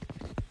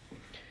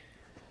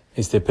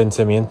Este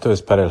pensamiento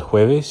es para el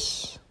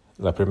jueves,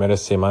 la primera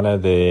semana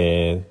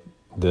del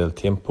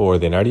tiempo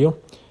ordinario,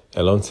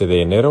 el 11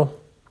 de enero.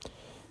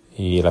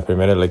 Y la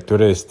primera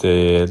lectura es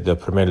del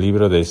primer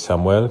libro de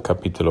Samuel,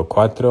 capítulo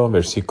 4,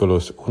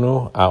 versículos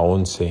 1 a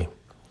 11.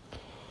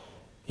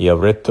 Y el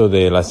reto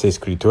de las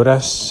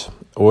Escrituras,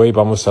 hoy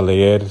vamos a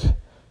leer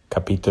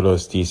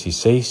capítulos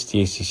 16,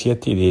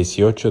 17 y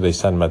 18 de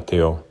San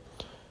Mateo.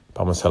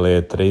 Vamos a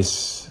leer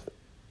 3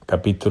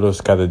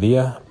 capítulos cada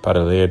día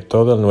para leer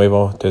todo el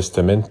Nuevo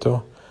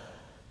Testamento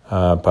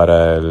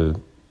para el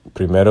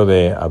 1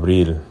 de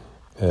abril,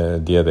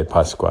 el día de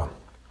Pascua.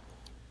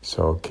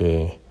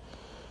 Que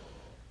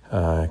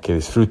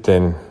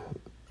disfruten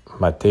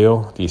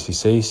Mateo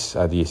 16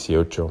 a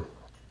 18.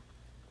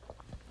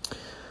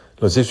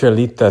 Los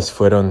israelitas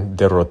fueron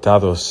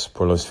derrotados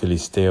por los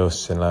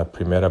filisteos en la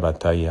primera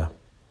batalla.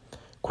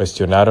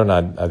 Cuestionaron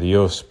a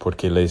Dios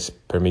porque les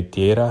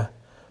permitiría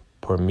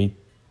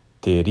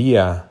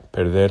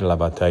perder la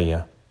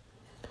batalla.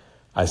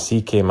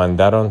 Así que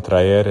mandaron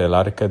traer el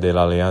arca de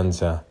la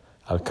alianza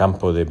al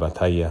campo de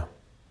batalla.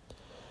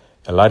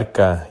 El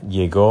arca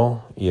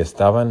llegó y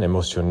estaban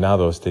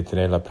emocionados de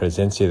tener la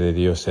presencia de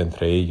Dios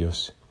entre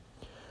ellos.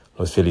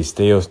 Los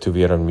filisteos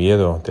tuvieron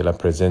miedo de la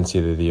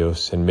presencia de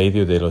Dios en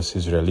medio de los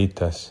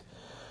israelitas,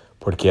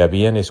 porque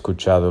habían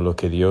escuchado lo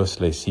que Dios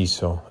les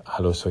hizo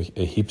a los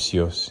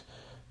egipcios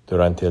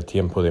durante el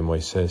tiempo de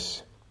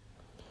Moisés.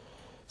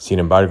 Sin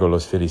embargo,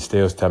 los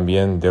filisteos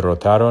también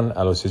derrotaron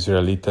a los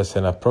israelitas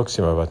en la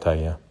próxima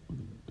batalla.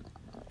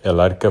 El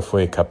arca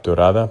fue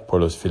capturada por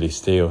los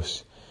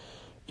filisteos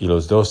y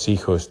los 2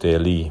 hijos de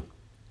Elí,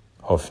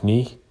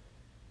 Hofni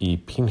y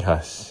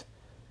Pinhas,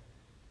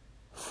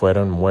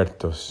 fueron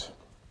muertos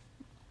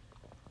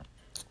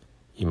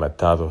y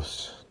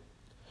matados.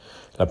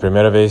 La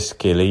primera vez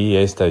que leí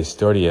esta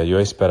historia, yo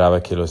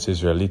esperaba que los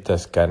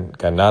israelitas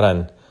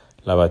ganaran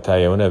la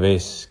batalla una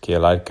vez que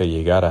el arca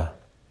llegara.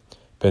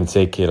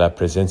 Pensé que la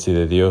presencia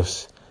de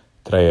Dios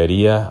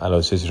traería a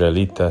los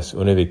israelitas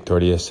una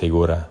victoria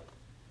segura.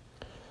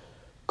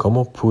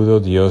 ¿Cómo pudo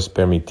Dios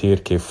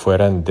permitir que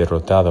fueran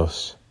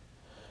derrotados?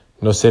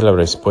 No sé la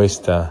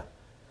respuesta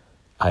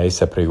a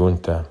esa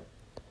pregunta,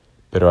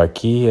 pero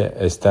aquí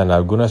están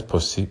algunas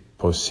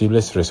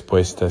posibles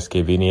respuestas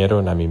que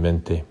vinieron a mi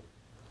mente.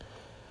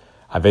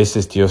 A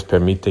veces Dios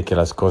permite que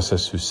las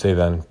cosas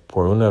sucedan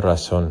por una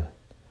razón.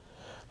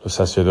 Los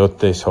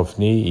sacerdotes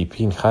Hofni y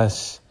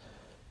Pinhas,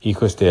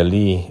 hijos de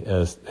Elí,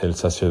 el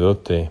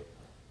sacerdote,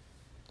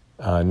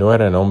 no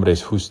eran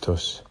hombres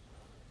justos.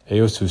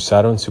 Ellos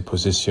usaron su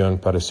posición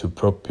para su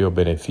propio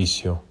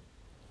beneficio.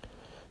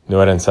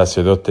 No eran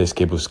sacerdotes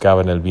que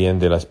buscaban el bien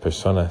de las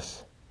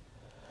personas.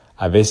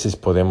 A veces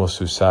podemos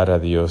usar a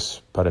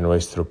Dios para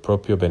nuestro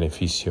propio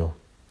beneficio.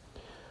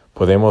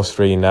 Podemos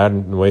reinar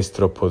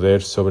nuestro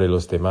poder sobre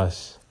los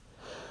demás.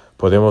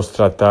 Podemos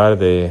tratar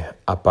de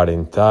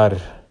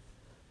aparentar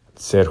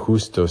ser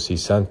justos y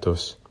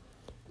santos,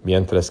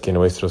 mientras que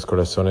nuestros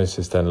corazones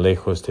están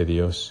lejos de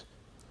Dios.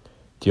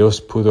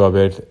 Dios pudo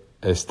haber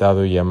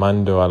estado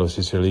llamando a los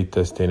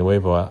israelitas de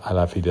nuevo a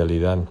la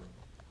fidelidad.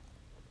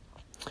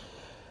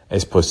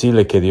 Es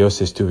posible que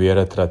Dios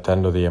estuviera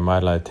tratando de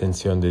llamar la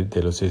atención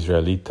de los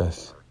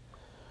israelitas.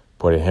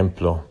 Por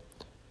ejemplo,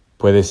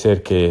 puede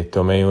ser que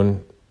tome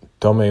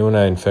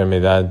una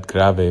enfermedad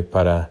grave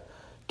para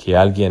que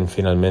alguien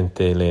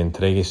finalmente le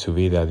entregue su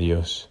vida a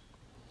Dios.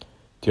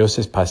 Dios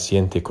es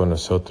paciente con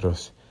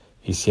nosotros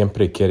y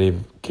siempre quiere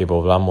que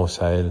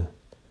volvamos a Él.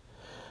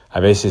 A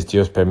veces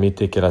Dios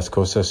permite que las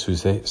cosas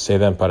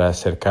sucedan para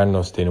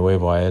acercarnos de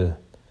nuevo a Él.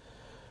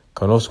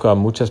 Conozco a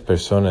muchas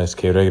personas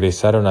que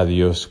regresaron a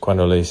Dios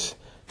cuando les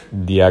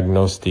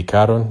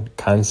diagnosticaron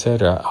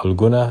cáncer o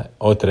alguna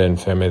otra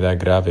enfermedad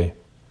grave.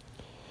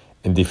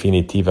 En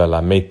definitiva,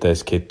 la meta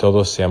es que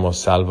todos seamos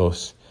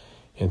salvos.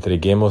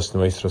 Entreguemos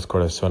nuestros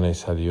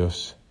corazones a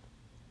Dios.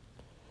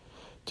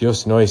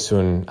 Dios no es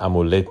un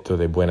amuleto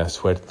de buena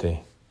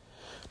suerte.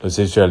 Los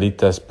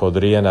israelitas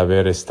podrían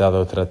haber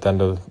estado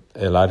tratando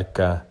el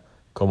arca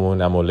como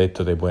un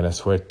amuleto de buena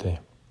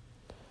suerte.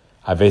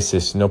 A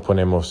veces nos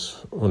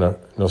ponemos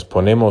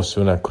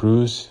una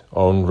cruz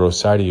o un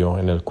rosario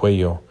en el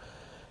cuello,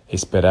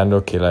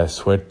 esperando que la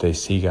suerte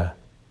siga.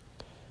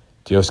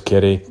 Dios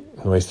quiere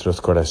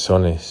nuestros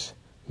corazones,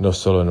 no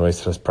solo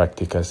nuestras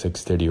prácticas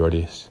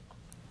exteriores.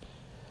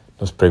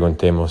 Nos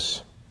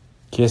preguntemos,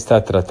 ¿qué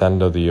está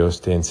tratando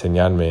Dios de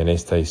enseñarme en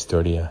esta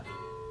historia?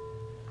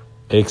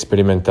 ¿He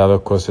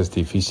experimentado cosas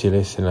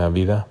difíciles en la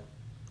vida?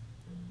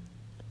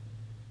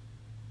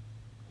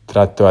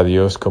 ¿Trato a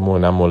Dios como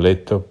un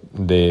amuleto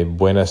de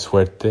buena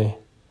suerte?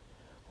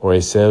 ¿O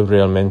es Él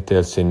realmente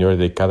el Señor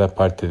de cada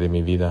parte de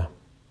mi vida?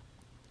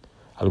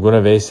 ¿Alguna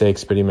vez he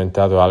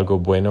experimentado algo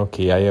bueno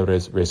que haya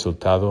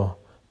resultado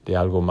de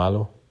algo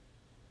malo?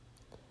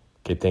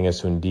 Que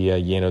tengas un día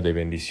lleno de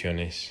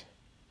bendiciones.